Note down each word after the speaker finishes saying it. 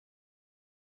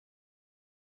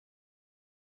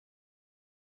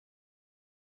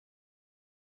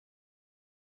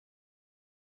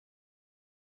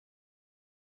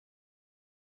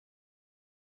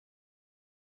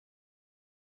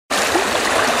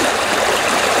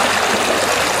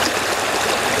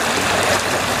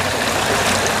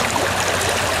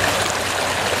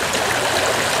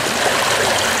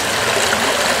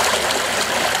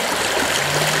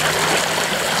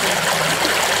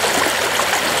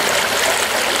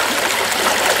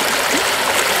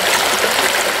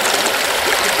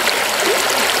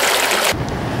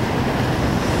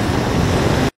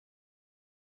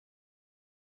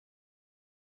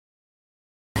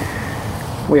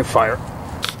We have fire.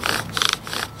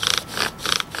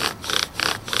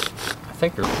 I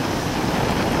think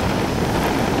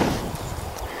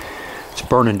it's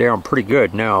burning down pretty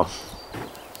good now.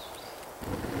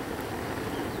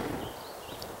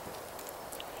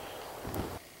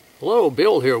 Hello,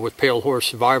 Bill here with Pale Horse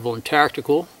Survival and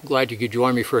Tactical. Glad you could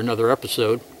join me for another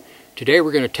episode. Today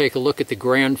we're going to take a look at the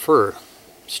grand fir.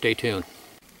 Stay tuned.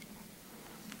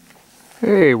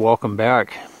 Hey, welcome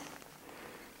back.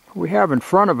 What we have in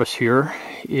front of us here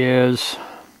is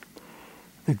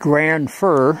the grand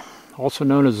fir, also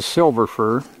known as the silver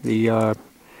fir. The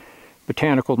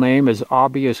botanical name is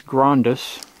Abies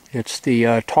grandis. It's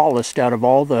the tallest out of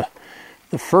all the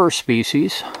fir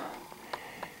species.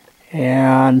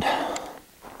 And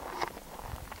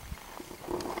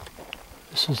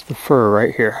this is the fir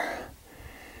right here.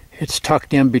 It's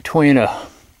tucked in between a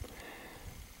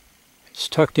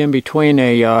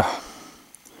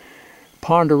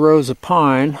ponderosa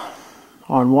pine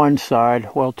on one side,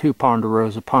 well, two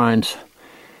ponderosa pines,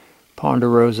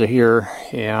 ponderosa here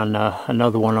and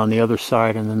another one on the other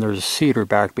side, and then there's a cedar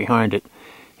back behind it,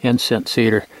 incense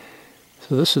cedar.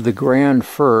 So this is the grand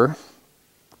fir.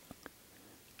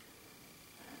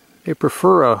 They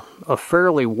prefer a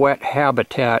fairly wet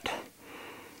habitat.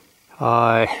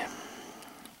 If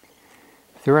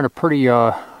they're in a pretty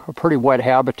wet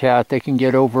habitat, they can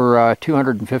get over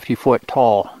 250 foot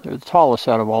tall. They're the tallest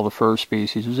out of all the fir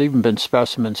species. There's even been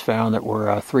specimens found that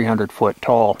were 300 foot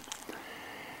tall.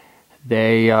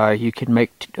 You can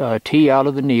make tea out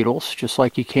of the needles, just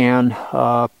like you can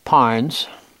pines.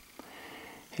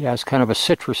 It has kind of a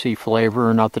citrusy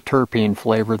flavor, not the terpene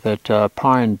flavor that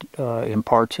pine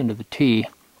imparts into the tea.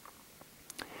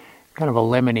 Kind of a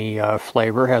lemony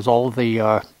flavor. Has all of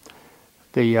the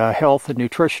health and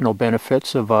nutritional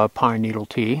benefits of pine needle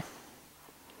tea.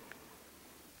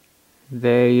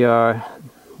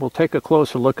 We'll take a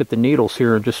closer look at the needles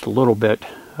here in just a little bit.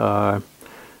 The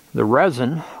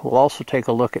resin, we'll also take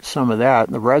a look at some of that.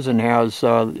 The resin has,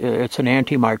 it's an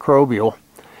antimicrobial.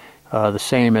 The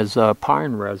same as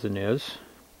pine resin is.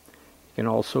 You can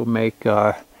also make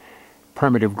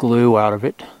primitive glue out of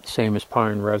it, same as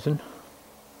pine resin.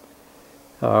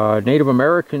 Native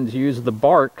Americans use the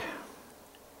bark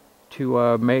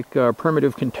to make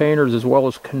primitive containers as well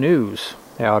as canoes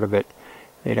out of it.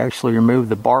 They'd actually remove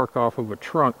the bark off of a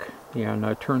trunk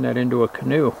and turn that into a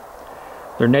canoe.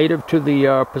 They're native to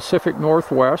the Pacific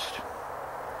Northwest.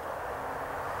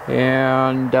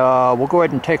 And we'll go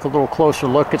ahead and take a little closer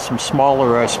look at some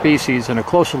smaller species and a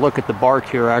closer look at the bark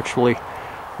here actually.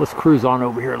 Let's cruise on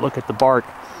over here and look at the bark.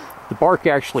 The bark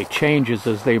actually changes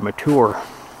as they mature.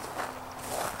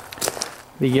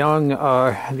 The young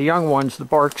ones, the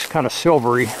bark's kind of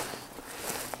silvery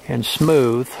and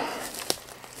smooth.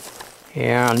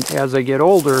 And as they get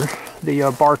older,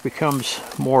 the bark becomes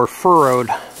more furrowed.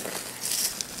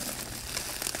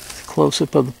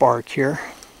 Close-up of the bark here.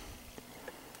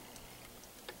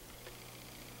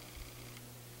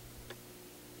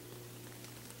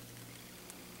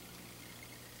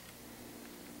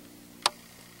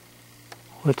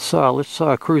 Let's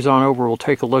cruise on over. We'll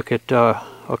take a look at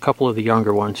a couple of the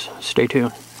younger ones. Stay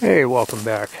tuned. Hey, welcome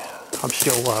back. I'm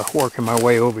still working my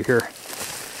way over here.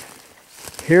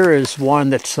 Here is one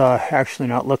that's actually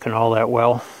not looking all that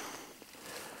well.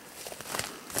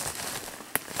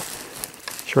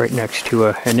 It's right next to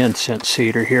an incense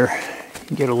cedar here. You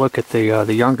can get a look at the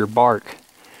younger bark.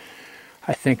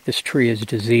 I think this tree is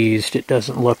diseased. It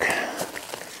doesn't look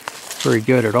very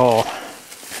good at all.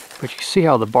 But you can see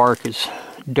how the bark is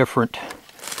different,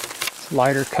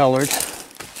 lighter colored.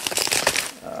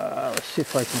 Let's see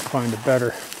if I can find a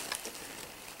better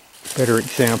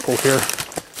example here.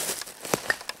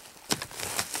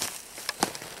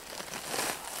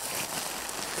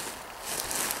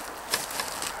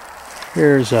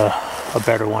 Here's a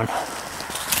better one.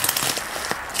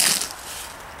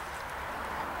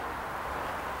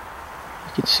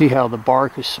 You can see how the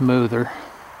bark is smoother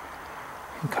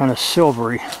and kind of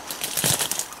silvery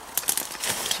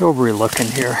looking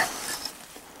here.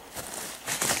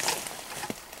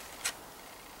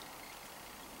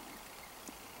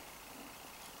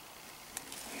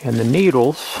 And the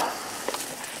needles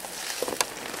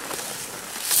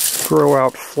grow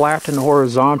out flat and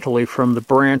horizontally from the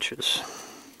branches.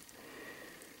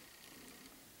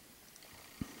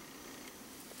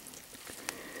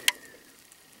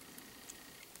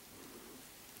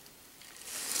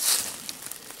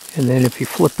 And then if you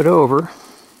flip it over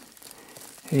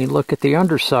and you look at the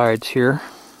undersides here,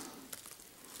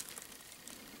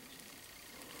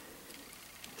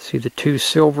 see the two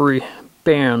silvery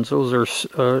bands, those are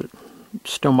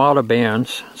stomata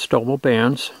bands, stomal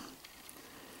bands.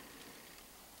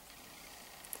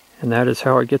 And that is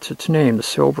how it gets its name, the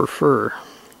silver fir.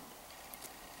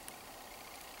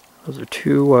 Those are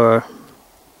two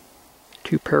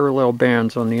parallel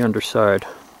bands on the underside.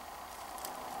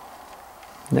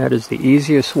 And that is the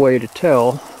easiest way to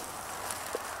tell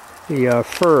the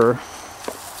fir,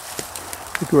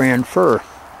 the grand fir.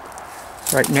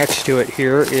 Right next to it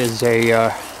here is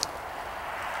a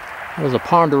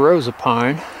ponderosa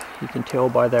pine. You can tell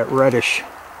by that reddish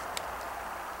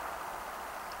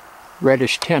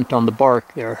tint on the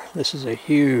bark there. This is a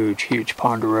huge, huge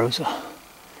ponderosa.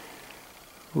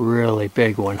 Really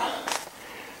big one.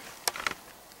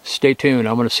 Stay tuned.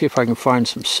 I'm going to see if I can find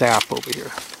some sap over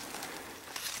here.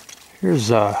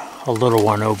 Here's a little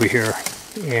one over here,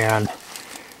 and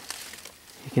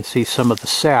you can see some of the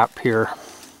sap here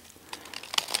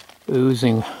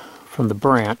oozing from the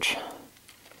branch.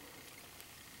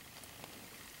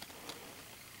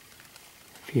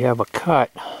 If you have a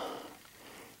cut,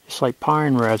 just like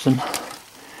pine resin,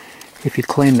 if you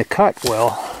clean the cut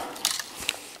well,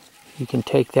 you can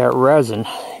take that resin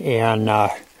and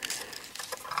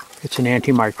it's an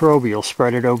antimicrobial,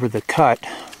 spread it over the cut,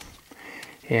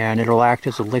 and it'll act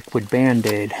as a liquid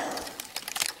band-aid. A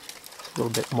little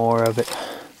bit more of it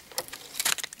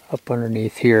up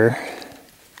underneath here.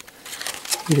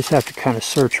 You just have to kind of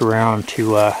search around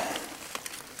to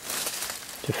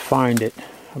find it.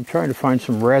 I'm trying to find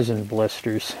some resin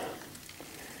blisters,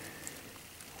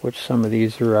 which some of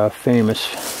these are famous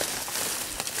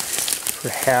for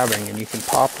having, and you can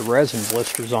pop the resin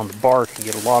blisters on the bark and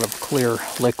get a lot of clear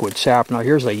liquid sap. Now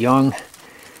here's a young,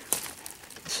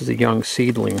 this is a young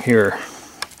seedling here,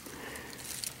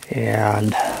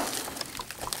 and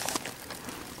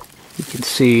you can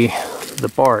see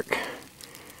the bark,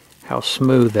 how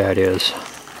smooth that is.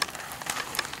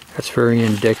 That's very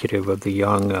indicative of the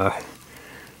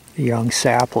young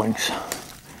saplings.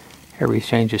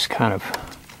 Everything just kind of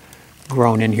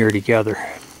grown in here together.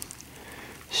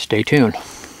 Stay tuned.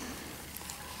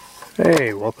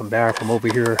 Hey, welcome back. I'm over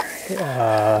here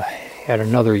at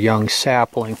another young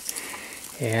sapling,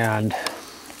 and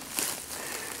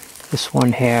this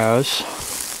one has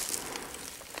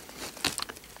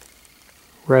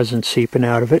resin seeping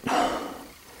out of it.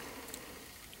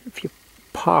 If you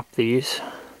pop these,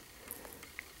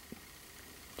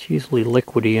 it's usually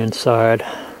liquidy inside.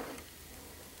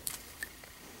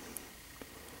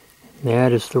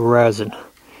 That is the resin.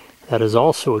 That is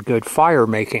also a good fire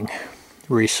making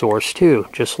resource too,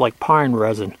 just like pine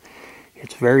resin.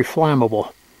 It's very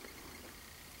flammable.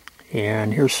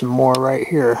 And here's some more right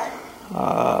here.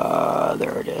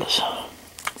 There it is.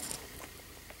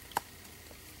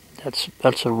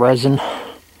 That's a resin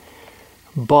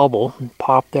bubble.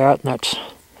 Pop that, and that's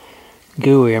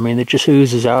gooey. I mean, it just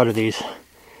oozes out of these.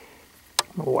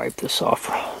 I'm gonna wipe this off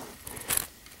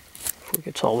before it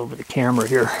gets all over the camera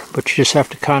here. But you just have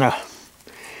to kind of,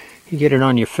 you get it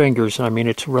on your fingers, and I mean,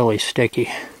 it's really sticky.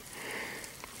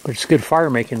 But it's a good fire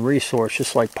making resource,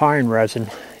 just like pine resin.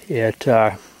 It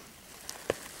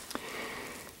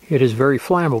is very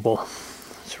flammable.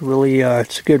 It's really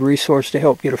it's a good resource to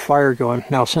help get a fire going.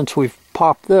 Now, since we've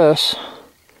popped this,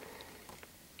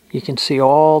 you can see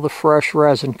all the fresh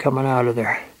resin coming out of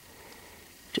there.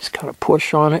 Just kind of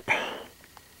push on it.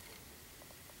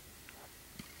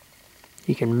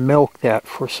 You can milk that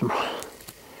for some,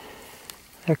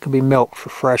 that could be milked for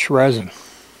fresh resin.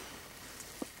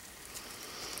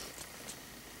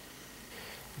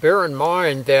 Bear in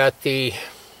mind that the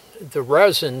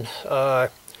resin,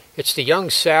 it's the young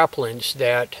saplings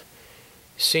that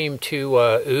seem to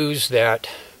ooze that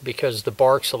because the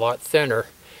bark's a lot thinner.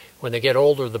 When they get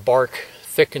older, the bark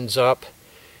thickens up,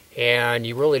 and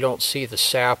you really don't see the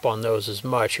sap on those as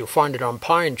much. You'll find it on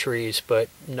pine trees, but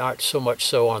not so much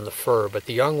so on the fir. But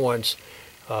the young ones,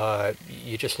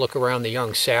 you just look around the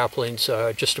young saplings,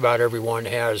 just about everyone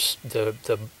has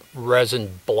the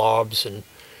resin blobs and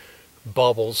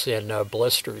bubbles and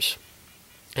blisters.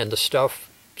 And the stuff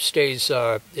stays,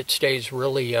 it stays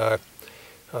really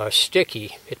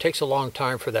sticky. It takes a long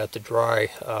time for that to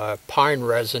dry. Pine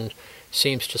resin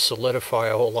seems to solidify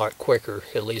a whole lot quicker,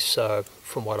 at least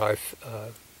from what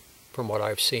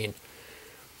I've seen.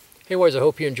 Anyways, I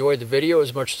hope you enjoyed the video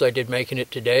as much as I did making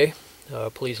it today.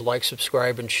 Please like,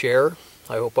 subscribe, and share.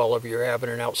 I hope all of you are having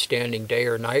an outstanding day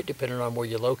or night, depending on where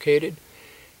you're located.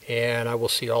 And I will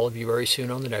see all of you very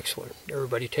soon on the next one.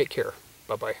 Everybody take care.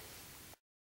 Bye-bye.